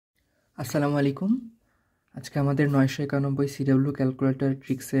আসসালামু আলাইকুম। আজকে আমাদের 991 সিডব্লিউ ক্যালকুলেটর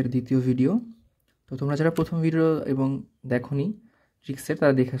ট্রিক্সের দ্বিতীয় ভিডিও। তো তোমরা যারা প্রথম ভিডিও এবং দেখোনি ট্রিক্সের,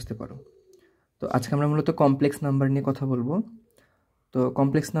 তারা দেখে আসতে পারো। তো আজকে আমরা মূলত কমপ্লেক্স নাম্বার নিয়ে কথা বলবো। তো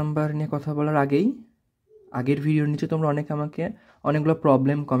কমপ্লেক্স নাম্বার নিয়ে কথা বলার আগের ভিডিওর নিচে তোমরা অনেকে আমাকে অনেকগুলো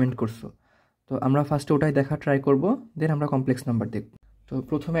প্রবলেম কমেন্ট করছো। তো আমরা ফার্স্টে ওটাই দেখা ট্রাই করব, দেন আমরা কমপ্লেক্স নাম্বার দেখব। তো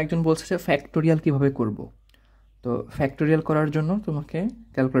প্রথমে একজন বলছে যে ফ্যাক্টোরিয়াল কীভাবে করব। তো ফ্যাক্টোরিয়াল করার জন্য তোমাকে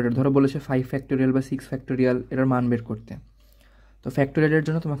ক্যালকুলেটর ধরো বলেছে 5 ফ্যাক্টোরিয়াল বা 6 ফ্যাক্টোরিয়াল এটার মান বের করতে। তো ফ্যাক্টোরিয়ালের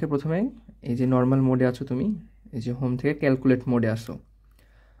জন্য তোমাকে প্রথমে এই যে নর্মাল মোডে আছো তুমি, এই যে হোম থেকে ক্যালকুলেট মোডে আসো।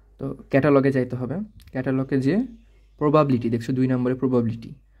 তো ক্যাটালগে যাইতে হবে। ক্যাটালগে যে প্রবাবিলিটি দেখছো 2 নম্বরে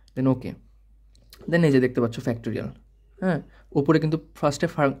প্রবাবিলিটি, দেন ওকে, দেন এই যে দেখতে পাচ্ছ ফ্যাক্টোরিয়াল। হ্যাঁ, ওপরে কিন্তু ফার্স্টে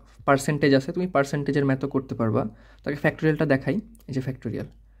পার্সেন্টেজ আছে, তুমি পার্সেন্টেজের ম্যাথও করতে পারবা। তাকে ফ্যাক্টোরিয়ালটা দেখাই, এই যে ফ্যাক্টোরিয়াল।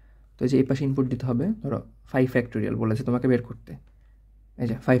 তো এই যে এই পাশে ইনপুট দিতে হবে, ধরো 5 ফ্যাক্টোরিয়াল বলেছে তোমাকে বের করতে। এই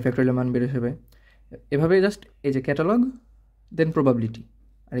যে 5 ফ্যাক্টোরিয়াল মান বের হবে। এভাবে জাস্ট এই যে ক্যাটালগ, দেন প্রবাবিলিটি,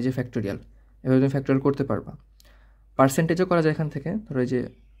 আর এই যে ফ্যাক্টোরিয়াল, এভাবে তুমি ফ্যাক্টোরিয়াল করতে পারবা। পার্সেন্টেজও করা যায় এখান থেকে। ধরো এই যে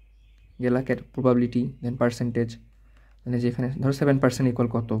গেলা প্রবাবিলিটি, দেন পার্সেন্টেজ, দেন এই যে এখানে ধরো 7% ইকুয়াল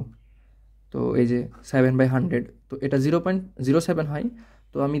কত। তো এই যে 7/100, তো এটা 0.07 হয়।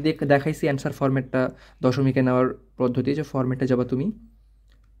 তো আমি দেখাইছি অ্যান্সার ফরম্যাটটা, দশমিকে নেওয়ার পদ্ধতি, যে ফরম্যাটে যাবা তুমি,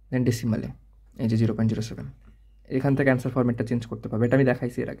 দেন ডেসিমালে, এই যে 0.07, এখান থেকে অ্যান্সার ফরম্যাটটা চেঞ্জ করতে পারবে। এটা আমি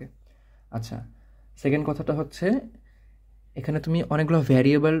দেখাইছি এর আগে। আচ্ছা, সেকেন্ড কথাটা হচ্ছে এখানে তুমি অনেকগুলো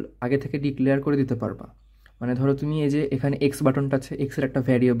ভ্যারিয়েবল আগে থেকে ডিক্লেয়ার করে দিতে পারবা। মানে ধরো তুমি এই যে এখানে এক্স বাটনটা আছে, এক্সের একটা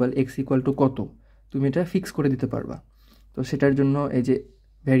ভ্যারিয়েবল এক্স ইকুয়াল টু কত, তুমি এটা ফিক্স করে দিতে পারবা। তো সেটার জন্য এই যে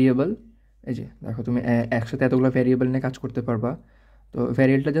ভ্যারিয়েবল, এই যে দেখো তুমি একসাথে এতগুলো ভ্যারিয়েবল নিয়ে কাজ করতে পারবা। তো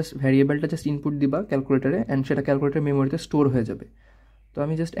ভ্যারিয়েবলটা জাস্ট ইনপুট দিবা ক্যালকুলেটারে, অ্যান্ড সেটা ক্যালকুলেটার মেমোরিতে স্টোর হয়ে যাবে। তো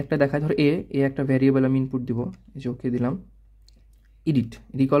আমি জাস্ট একটা দেখাই, ধর এ একটা ভ্যারিয়েবল আমি ইনপুট দিব, এই যে ওকে দিলাম।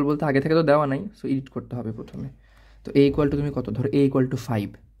 রিকল বলতে আগে থেকে তো দেওয়া নাই, সো এডিট করতে হবে প্রথমে। তো এ ইকুয়াল টু তুমি কত, ধরো এ ইকুয়াল টু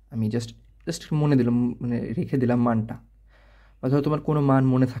 5, আমি জাস্ট মনে দিলাম, মানে রেখে দিলাম মানটা। বা ধরো তোমার কোনো মান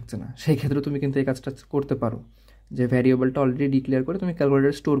মনে থাকছে না, সেই ক্ষেত্রে তুমি কিন্তু এই কাজটা করতে পারো, যে ভ্যারিয়েবলটা অলরেডি ডিক্লেয়ার করে তুমি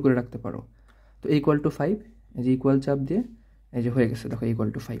ক্যালকুলেটারে স্টোর করে রাখতে পারো। তো এ ইকুয়াল টু 5, এই যে ইকুয়াল চাপ দিয়ে এই যে হয়ে গেছে, দেখো ইকুয়াল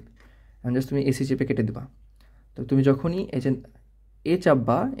টু 5। এখন জাস্ট তুমি এসি চেপে কেটে দেবা। তো তুমি যখনই এই যে এ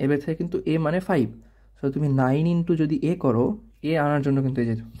চাপবা, এবার থেকে কিন্তু এ মানে 5, সো তুমি 9 ইন্টু যদি এ করো, এ আনার জন্য কিন্তু এই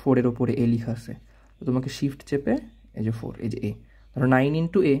যে 4-এর ওপরে এ লিখা আছে। তো তোমাকে শিফট চেপে এই যে 4, এই যে এ, ধরো 9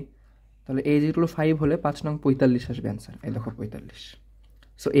 ইন্টু এ, তাহলে এ যেগুলো 5 হলে 5 নং 45 আসবে অ্যান্সার, এই দেখো 45।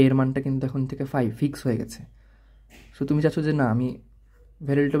 সো এর মানটা কিন্তু এখন থেকে 5 ফিক্স হয়ে গেছে। সো তুমি চাচ্ছ যে না, আমি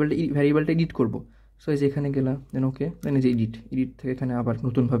ভ্যারিয়েবলটা এডিট করবো। সো এই যে এখানে গেলাম, দেন ওকে, দেন এই যে এডিট থেকে এখানে আবার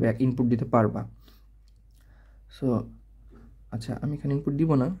নতুনভাবে ইনপুট দিতে পারবা। সো আচ্ছা, আমি এখানে ইনপুট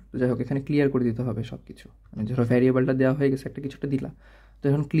দিব না, তো যাই হোক এখানে ক্লিয়ার করে দিতে হবে সব কিছু। মানে ধরো ভ্যারিয়েবলটা দেওয়া হয়ে গেছে, একটা কিছুটা দিলা, তো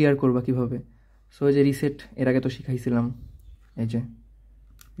এখন ক্লিয়ার করবা কীভাবে। সো এই যে রিসেট, এর আগে তো শিখাইছিলাম, এই যে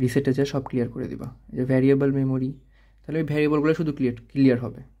রিসেটে যে সব ক্লিয়ার করে দিবা, এই যে ভ্যারিয়েবল মেমোরি, তাহলে ওই ভ্যারিয়েবলগুলো শুধু ক্লিয়ার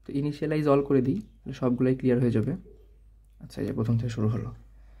হবে। তো ইনিশিয়ালাইজ অল করে দিই, তাহলে সবগুলোই ক্লিয়ার হয়ে যাবে। আচ্ছা, এই যে প্রথম থেকে শুরু হলো।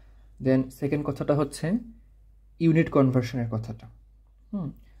 দেন সেকেন্ড কথাটা হচ্ছে ইউনিট কনভার্সনের কথাটা।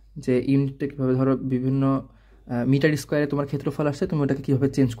 যে ইউনিটটা কীভাবে, ধরো বিভিন্ন মিটার স্কোয়ারে তোমার ক্ষেত্রফল আসছে, তুমি ওটাকে কীভাবে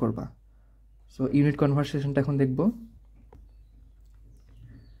চেঞ্জ করবা। সো ইউনিট কনভার্সেশনটা এখন দেখব।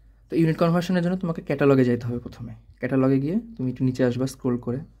 তো ইউনিট কনভার্সনের জন্য তোমাকে ক্যাটালগে যেতে হবে প্রথমে। ক্যাটালগে গিয়ে তুমি একটু নিচে আসবা স্ক্রোল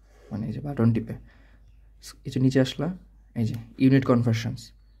করে, মানে এই যে বাটন টিপে এই যে নিচে আসলা, এই যে ইউনিট কনভার্সনস,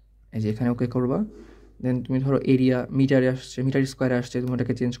 এই যে এখানে ওকে করবা। দেন তুমি ধরো এরিয়া মিটারে আসছে, মিটার স্কোয়ারে আসছে, তুমি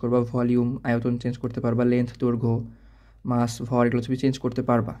ওটাকে চেঞ্জ করবা। ভলিউম, আয়তন চেঞ্জ করতে পারবা। লেন্থ, দৈর্ঘ্য, মাস, ভর, এগুলো তুমি চেঞ্জ করতে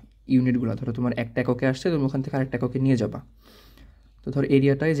পারবা। ইউনিটগুলো ধরো তোমার একটা এককে আসছে, তুমি ওখান থেকে আরেকটা এককে নিয়ে যাবা। তো ধরো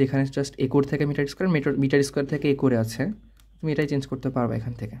এরিয়াটাই যেখানে জাস্ট একর থেকে মিটার স্কোয়ার থেকে একরে আছে, তুমি এটাই চেঞ্জ করতে পারবা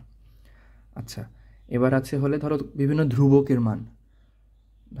এখান থেকে। আচ্ছা, এবার আছে হলে ধরো বিভিন্ন ধ্রুবকের মান,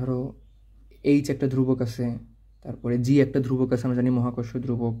 ধরো এইচ একটা ধ্রুবক আছে, তারপরে জি একটা ধ্রুবক আছে, আমরা জানি মহাকর্ষ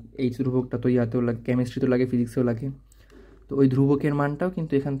ধ্রুবক। এইচ ধ্রুবকটা তো ইয়াতেও লাগে, কেমিস্ট্রিতেও লাগে, ফিজিক্সেও লাগে। তো ওই ধ্রুবকের মানটাও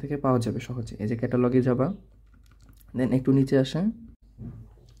কিন্তু এখান থেকে পাওয়া যাবে সহজে। এই যে ক্যাটালগে যাবা, দেন একটু নিচে আসে,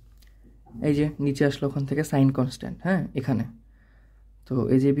 এই যে নিচে আসলো, ওখান থেকে সাইন কনস্ট্যান্ট, হ্যাঁ এখানে। তো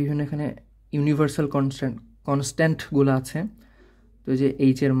এই যে বিভিন্ন এখানে ইউনিভার্সাল কনস্ট্যান্টগুলো আছে। তো এই যে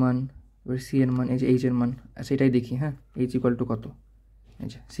এইচের মান, এবার সি এর মান, এই যে এইচের মান, আচ্ছা এটাই দেখি। হ্যাঁ, এইচ ইকুয়াল টু কত, এই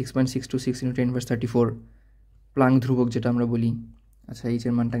যে 6.626 × 10⁻34, প্লাঙ্ক ধ্রুবক যেটা আমরা বলি। আচ্ছা,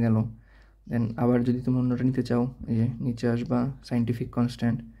 এইচের মানটা গেল। দেন আবার যদি তুমি অন্যটা নিতে চাও, এই যে নিচে আসবা, সাইন্টিফিক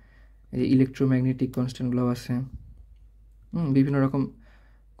কনস্ট্যান্ট, এই যে ইলেকট্রোম্যাগনেটিক কনস্ট্যান্টগুলো আছে। বিভিন্ন রকম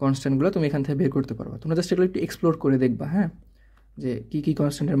কনস্ট্যান্টগুলো তুমি এখান থেকে বের করতে পারবা। তোমরা জাস্ট এগুলো একটু এক্সপ্লোর করে দেখবা, হ্যাঁ, যে কী কী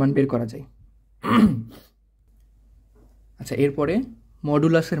কনস্ট্যান্টের মান বের করা যায়। আচ্ছা, এরপরে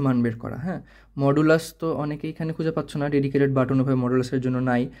মডুলাসের মান বের করা। হ্যাঁ, মডুলাস তো অনেকে এখানে খুঁজে পাচ্ছ না, ডেডিকেটেড বাটন ওভাবে মডুলাসের জন্য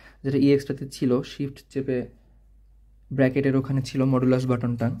নাই, যেটা ইএক্সটাতে ছিল, শিফট চেপে ব্র্যাকেটের ওখানে ছিল মডুলাস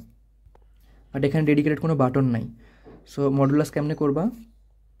বাটনটা, বাট এখানে ডেডিকেটেড কোনো বাটন নাই। সো মডুলাস কেমনে করবা?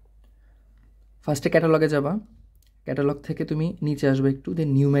 ফার্স্টে ক্যাটালগে যাবা, ক্যাটালগ থেকে তুমি নিচে আসবে একটু, দেন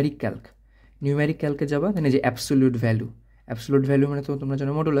নিউমেরিক ক্যালক, নিউমেরিক ক্যালকে যাবা, দেন এই যে অ্যাবসোলিউট ভ্যালু, অ্যাবসোলিউট ভ্যালু মানে তো তোমরা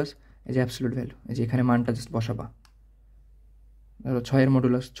জানো মডুলাস, এই যে অ্যাবসোলিউট ভ্যালু, এই যে এখানে মানটা জাস্ট বসাবা, ধরো 6 এর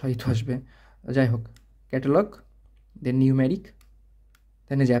মডুলাস 6 তো আসবে, যাই হোক, ক্যাটালগ দেন নিউমেরিক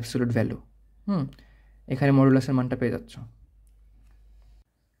দেন এই যে অ্যাবসোলিউট ভ্যালু, এখানে মডুলাসের মানটা পেয়ে যাচ্ছ।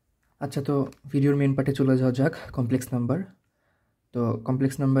 আচ্ছা, তো ভিডিওর মেন পার্টে চলে যাওয়া যাক, কমপ্লেক্স নাম্বার। তো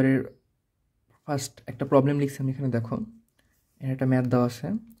কমপ্লেক্স নাম্বারের ফার্স্ট একটা প্রবলেম লিখছি আমি এখানে, দেখো এর একটা ম্যাথ দেওয়া আছে,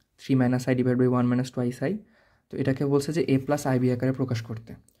 3 - i ডিভাইড বাই 1 - 2 i। তো এটাকে বলছে যে a প্লাস আইবি আকারে প্রকাশ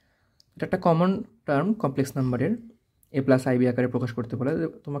করতে। এটা একটা কমন টার্ম কমপ্লেক্স নাম্বারের, a প্লাস আইবি আকারে প্রকাশ করতে বলে।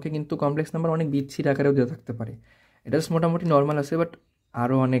 তোমাকে কিন্তু কমপ্লেক্স নাম্বার অনেক বিচ্ছির আকারেও দেওয়া থাকতে পারে, এটা জাস্ট মোটামুটি নর্মাল আছে, বাট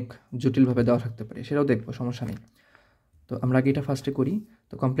আরও অনেক জটিলভাবে দেওয়া থাকতে পারে, সেটাও দেখবো, সমস্যা নেই। তো আমরা আগে এটা ফার্স্টে করি।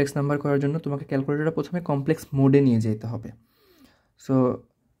 তো কমপ্লেক্স নাম্বার করার জন্য তোমাকে ক্যালকুলেটরটা প্রথমে কমপ্লেক্স মোডে নিয়ে যেতে হবে। সো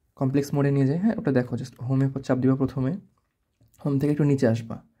কমপ্লেক্স মোডে নিয়ে যাই, হ্যাঁ ওটা দেখো, জাস্ট হোমে চাপ দিবা, প্রথমে হোম থেকে একটু নিচে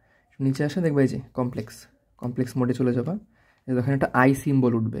আসবা, নিচে আসে দেখবা এই যে কমপ্লেক্স মোডে চলে যাবা, দেখো একটা আই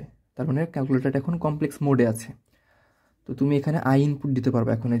সিম্বল উঠবে, তার মানে ক্যালকুলেটরটা এখন কমপ্লেক্স মোডে আছে। তো তুমি এখানে আই ইনপুট দিতে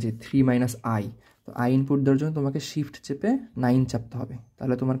পারবে, এখন এই যে 3 - i। তো আই ইনপুট দেওয়ার জন্য তোমাকে শিফট চেপে 9 চাপতে হবে,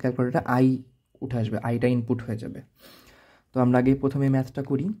 তাহলে তোমার ক্যালকুলেটরটা আই উঠে আসবে, আইটা ইনপুট হয়ে যাবে। তো আমরা আগে প্রথমে ম্যাথটা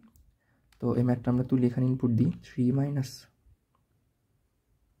করি। তো এই ম্যাথটা আমরা তুলি, এখানে ইনপুট দিই 3 -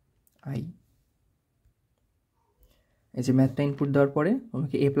 i। এই যে ম্যাথটা ইনপুট দেওয়ার পরে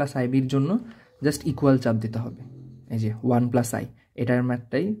তোমাকে a প্লাস আইবির জন্য জাস্ট ইকুয়াল চাপ দিতে হবে, এই যে 1 + i, এটার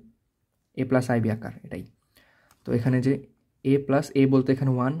ম্যাথটাই a প্লাস আইবি আকার এটাই। তো এখানে যে a প্লাস a বলতে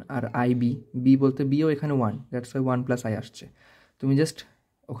এখানে 1, আর আইবি বি বলতে বিও এখানে 1, দ্যাটস ওয়াই 1 + i আসছে। তুমি জাস্ট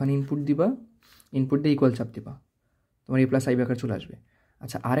ওখানে ইনপুট দিবা, ইনপুট দিয়ে ইকুয়াল চাপ দিবা, তোমার a প্লাস আইবি আকার চলে আসবে।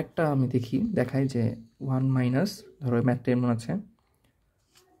 আচ্ছা, আরেকটা আমি দেখাই যে 1 মাইনাস, ধরো ম্যাথটা এমন আছে,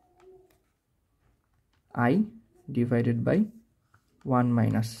 i divided by 1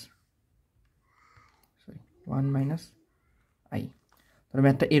 minus i। ধরো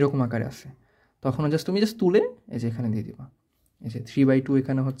ম্যাথটা এরকম আকারে আছে, তখন তুমি জাস্ট তুলে এই যে এখানে দিয়ে দিবা, এই যে 3/2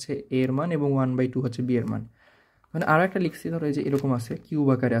 এখানে হচ্ছে a এর মান এবং 1/2 হচ্ছে b এর মান। মানে আর একটা লিখছি, ধরো এই যে এরকম আছে, কিউব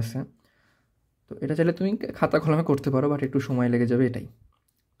আকারে আছে। তো এটা চাইলে তুমি খাতা কলমে করতে পারো, বাট একটু সময় লেগে যাবে এটাই।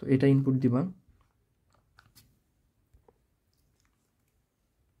 তো এটা ইনপুট দিবা,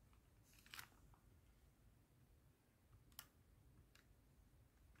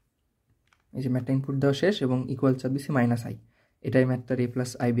 এই যে ম্যাথটা ইনপুট দেওয়া শেষ এবং ইকুয়াল চাপ দিচ্ছি -i, এটাই ম্যাথটার a প্লাস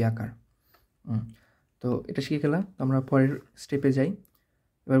আইবি আকার। তো এটা শিখে গেলাম, আমরা পরের স্টেপে যাই।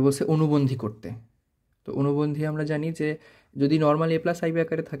 এবার বলছে অনুবন্ধী করতে। তো অনুবন্ধী আমরা জানি যে যদি নর্মাল a প্লাস আইবি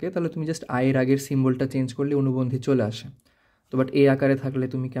আকারে থাকে, তাহলে তুমি জাস্ট আয়ের আগের সিম্বলটা চেঞ্জ করলে অনুবন্ধী চলে আসে। তো বাট এ আকারে থাকলে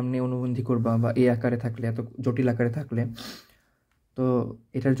তুমি কেমনে অনুবন্ধী করবা, বা এ আকারে থাকলে, এত জটিল আকারে থাকলে, তো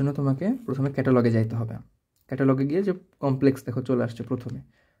এটার জন্য তোমাকে প্রথমে ক্যাটালগে যাইতে হবে। ক্যাটালগে গিয়ে যে কমপ্লেক্স দেখো চলে আসছে, প্রথমে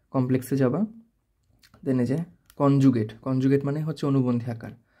কমপ্লেক্সে যাবা, দেন এই যে কনজুগেট মানে হচ্ছে অনুবন্ধী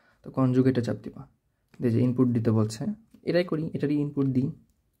আকার। তো কনজুগেটে চাপ দিবা, যে ইনপুট দিতে বলছে, এটাই করি, এটারই ইনপুট দিই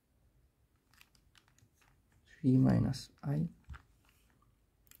 3 - i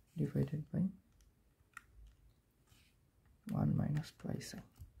ডিভাইডেড বাই 1 - 2i।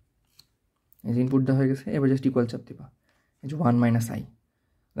 এই যে ইনপুট দেওয়া হয়ে গেছে, এবার জাস্ট ইকুয়াল চাপ দিবা, এই যে 1 - i।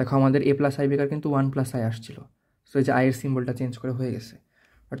 দেখো আমাদের a প্লাস আইবি কার কিন্তু 1 + i আসছিল, সো এই যে আইয়ের সিম্বলটা চেঞ্জ করে হয়ে গেছে।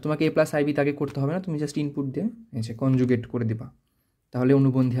 বাট তোমাকে a প্লাস আইবি তাকে করতে হবে না, তুমি জাস্ট ইনপুট দিয়ে এই যে কনজুগেট করে দিবা, তাহলে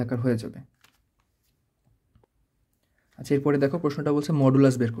অনুবন্ধী আকার হয়ে যাবে। আচ্ছা, এরপরে দেখো প্রশ্নটা বলছে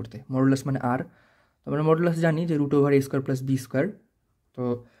মডুলাস বের করতে। মডুলাস মানে আর, তো আমরা মডুলাস জানি যে √a² + b²। তো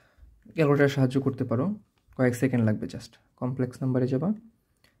ক্যালকুলেটার সাহায্য করতে পারো, কয়েক সেকেন্ড লাগবে, জাস্ট কমপ্লেক্স নাম্বারে যাবা,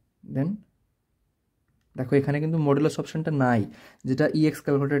 দেন দেখো এখানে কিন্তু মডুলাস অপশানটা নাই, যেটা ইএক্স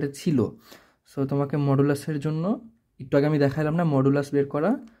ক্যালকুলেটারে ছিল। সো তোমাকে মডুলাসের জন্য একটু আগে আমি দেখালাম না মডুলাস বের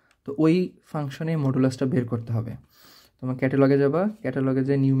করা, তো ওই ফাংশনে মডুলাসটা বের করতে হবে। তোমার ক্যাটালগে যাবা, ক্যাটালগে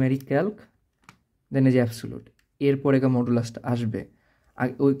যে নিউমেরিক ক্যালক, দেন এই যে অ্যাবসোলুট, এরপরে মডুলাসটা আসবে। আর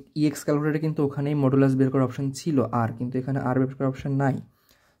ওই ইএক্স ক্যালকুলেটারে কিন্তু ওখানেই মডুলাস বের করার অপশান ছিল আর, কিন্তু এখানে আর বের করার অপশান নাই।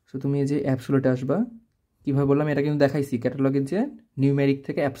 সো তুমি এই যে অ্যাবসোলুটে আসবা, কীভাবে বললাম এটা কিন্তু দেখাইছি, ক্যাটালগের যে নিউমেরিক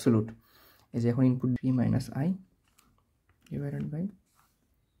থেকে অ্যাবসোলুট, এই যে এখন input 3 - i divided by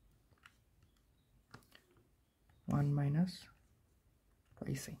 1 -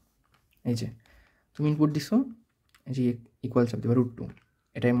 2i। এই যে তুমি ইনপুট দিছো, এই যে ইকুয়াল চাপ দিবা √2,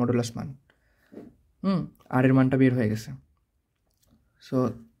 এটাই মডুলাস মান। আর এর মানটা বের হয়ে গেছে। সো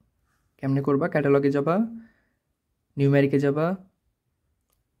কেমনে করবা, ক্যাটালগে যাবা, নিউমেরিকে যাবা,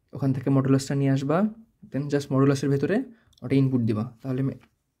 ওখান থেকে মডুলাসটা নিয়ে আসবা, দেন জাস্ট মডুলাসের ভেতরে ওটা ইনপুট দিবা, তাহলে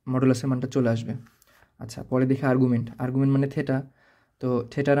মডুলাসের মানটা চলে আসবে। আচ্ছা, পরে দেখি আর্গুমেন্ট মানে থেটা। তো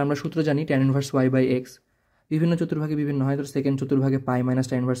থেটার আমরা সূত্র জানি tan inverse y by x, বিভিন্ন চতুর্ভাগে বিভিন্ন হয়, তো second চতুর্ভাগে pi minus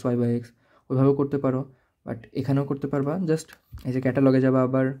tan inverse y by x, ওইভাবেও করতে পারো, বাট এখানেও করতে পারবা। জাস্ট এই যে ক্যাটালগে যাবা,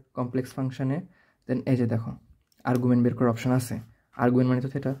 আবার কমপ্লেক্স ফাংশনে, দেন এই যে দেখো আর্গুমেন্ট বের করার অপশন আছে, আর্গুমেন্ট মানে তো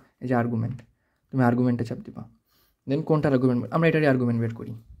থেটা, এই যে আর্গুমেন্ট, তুমি আর্গুমেন্টে চাপ দিবা, দেন কোনটার আর্গুমেন্ট, আমরা এটারই আর্গুমেন্ট বের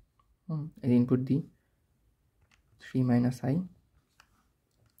করি। এই ইনপুট দিই 3 minus I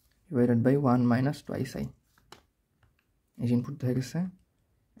divided by 1 minus twice I, এই যে ইনপুট হয়ে গেছে,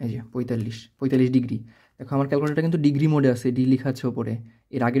 এই যে 45 ডিগ্রি। দেখো আমার ক্যালকুলেটারটা কিন্তু ডিগ্রি মোডে আছে, ডি লেখা আছে ওপরে।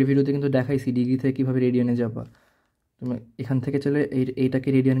 এর আগের ভিডিওতে কিন্তু দেখাইছি ডিগ্রি থেকে কীভাবে রেডিয়ানে যাবা। তুমি এখান থেকে চলে এইটাকে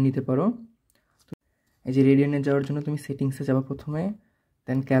রেডিয়ানে নিতে পারো। এই যে রেডিয়ানে যাওয়ার জন্য তুমি সেটিংসে যাবা প্রথমে,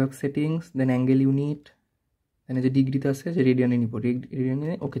 দেন ক্যালক সেটিংস, দেন অ্যাঙ্গেল ইউনিট, দেন এই যে ডিগ্রিতে আছে যে রেডিয়ানে নিব, রেডিয়ানে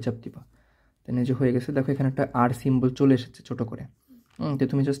ওকে চাপ দিবা, দেন এই যে হয়ে গেছে। দেখো এখানে একটা আর সিম্বল চলে এসেছে ছোটো করে। তো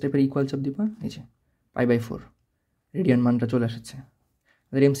তুমি জাস্ট এবার ইকুয়াল চাপ দিবা, এই যে π/4 রেডিয়ান মানটা চলে এসেছে।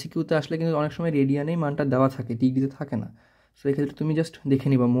 আর এমসিকিউতে আসলে কিন্তু অনেক সময় রেডিয়ানেই মানটা দেওয়া থাকে, ডিগ্রিতে থাকে না। সো এক্ষেত্রে তুমি জাস্ট দেখে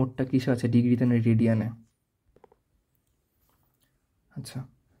নিবা মোডটা কিসে আছে, ডিগ্রিতে না রেডিয়ানে। আচ্ছা,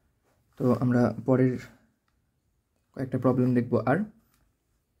 তো আমরা পরের কয়েকটা প্রবলেম দেখবো।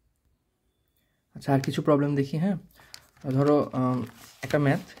 আচ্ছা, আর কিছু প্রবলেম দেখি। হ্যাঁ, ধরো একটা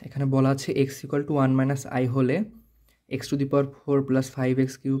ম্যাথ এখানে বলা আছে x = 1 মাইনাস আই হলে x⁴ plus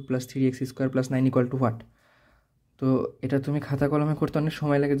 5x³ plus 3x² plus 9 = what. তো এটা তুমি খাতা কলমে করতে অনেক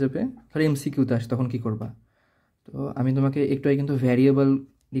সময় লেগে যাবে, ধরো এমসিকিউতে আসে তখন কী করবা। তো আমি তোমাকে একটু আগে কিন্তু ভ্যারিয়েবল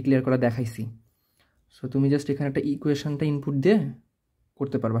ডিক্লেয়ার করা দেখাইছি। সো তুমি জাস্ট এখানে একটা ইকুয়েশনটা ইনপুট দিয়ে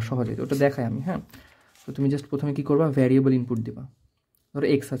করতে পারবা সহজে, ওটা দেখাই আমি। হ্যাঁ, তো তুমি জাস্ট প্রথমে কী করবা, ভ্যারিয়েবল ইনপুট দিবা। ধরো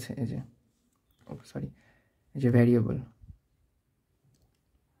এক্স আছে, এই যে এই যে ভ্যারিয়েবল,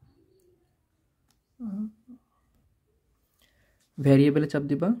 ভ্যারিয়েবলে চাপ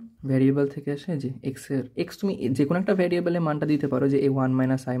দিবা, ভ্যারিয়েবল থেকে আসে যে এক্স তুমি যে কোনো একটা ভ্যারিয়েবলে মানটা দিতে পারো, যে এই 1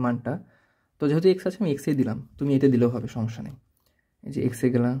 মাইনাস আই মানটা। তো যেহেতু এক্স আছে আমি এক্সেই দিলাম, তুমি এতে দিলেও হবে, সমস্যা নেই। এই যে এক্সে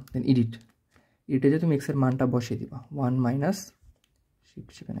গেলাম, দেন এডিটে যে তুমি এক্সের মানটা বসিয়ে দিবা 1 মাইনাস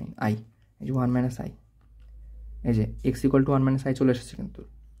 679 আই, এই যে 1 মাইনাস আই, এই যে x = 1 মাইনাস আই চলে এসেছে, কিন্তু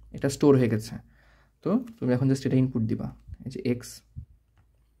এটা স্টোর হয়ে গেছে। তো তুমি এখন জাস্ট এটা ইনপুট দিবা, এই যে x⁴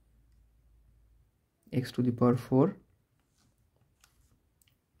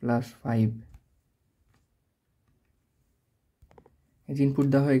 প্লাস 5, এই যে ইনপুট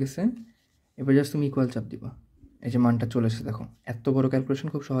দেওয়া হয়ে গেছে। এবার জাস্ট তুমি ইকুয়াল চাপ দিবা, এই যে মানটা চলে এসেছে। দেখো এত বড় ক্যালকুলেশন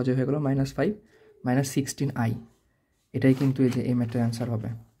খুব সহজে হয়ে গেল, -5 -16 আই, এটাই কিন্তু এই যে এই ম্যাথের অ্যান্সার হবে।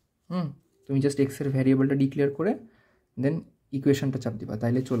 তুমি জাস্ট এক্সের ভ্যারিয়েবলটা ডিক্লেয়ার করে দেন ইকুয়েশনটা চাপ দিবা,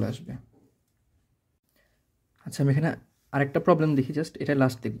 তাইলে চলে আসবে। আচ্ছা, আমি এখানে আরেকটা প্রবলেম দেখি, জাস্ট এটা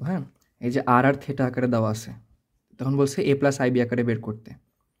লাস্ট দেখবো। হ্যাঁ, এই যে আর থেটা আকারে দেওয়া আছে, তখন বলছে a + IB আকারে বের করতে।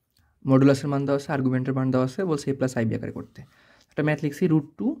 মডুলাসের মান দেওয়া আছে, আর্গুমেন্টের মান দেওয়া আছে, বলছে a + IB আকারে করতে। একটা ম্যাথ লিখছি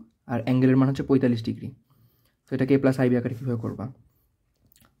 √2 আর অ্যাঙ্গেলের মান হচ্ছে 45 ডিগ্রি। তো এটাকে a + IB আকারে কীভাবে করবা।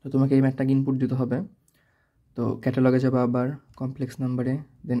 তো তোমাকে এই ম্যাথটাকে ইনপুট দিতে হবে। তো ক্যাটালগে যাবে, আবার কমপ্লেক্স নাম্বারে,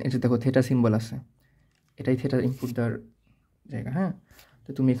 দেন এই যে দেখো থেটা সিম্বল আছে, এটাই থেটা ইনপুট দেওয়ার জায়গা। হ্যাঁ, তো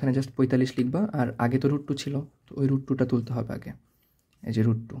তুমি এখানে জাস্ট 45 লিখবা, আর আগে তো √2 ছিল, তো ওই √2টা তুলতে হবে আগে। এই যে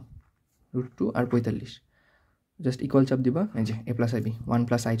 √2 আর 45, জাস্ট ইকুয়াল চাপ দিবা, এই যে a + IB 1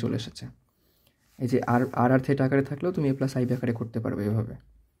 + i চলে এসেছে। এই যে আর থেটা আকারে থাকলেও তুমি a + IB আকারে করতে পারবে এভাবে।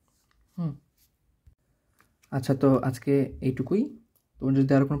 আচ্ছা, তো আজকে এইটুকুই। তোমার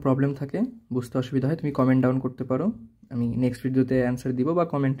যদি আরও কোনো প্রবলেম থাকে, বুঝতে অসুবিধা হয়, তুমি কমেন্ট ডাউন করতে পারো, আমি নেক্সট ভিডিওতে অ্যান্সার দিব বা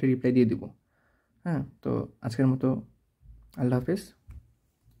কমেন্টে রিপ্লাই দিয়ে দিব। হ্যাঁ, তো আজকের মতো আল্লাহ হাফেজ।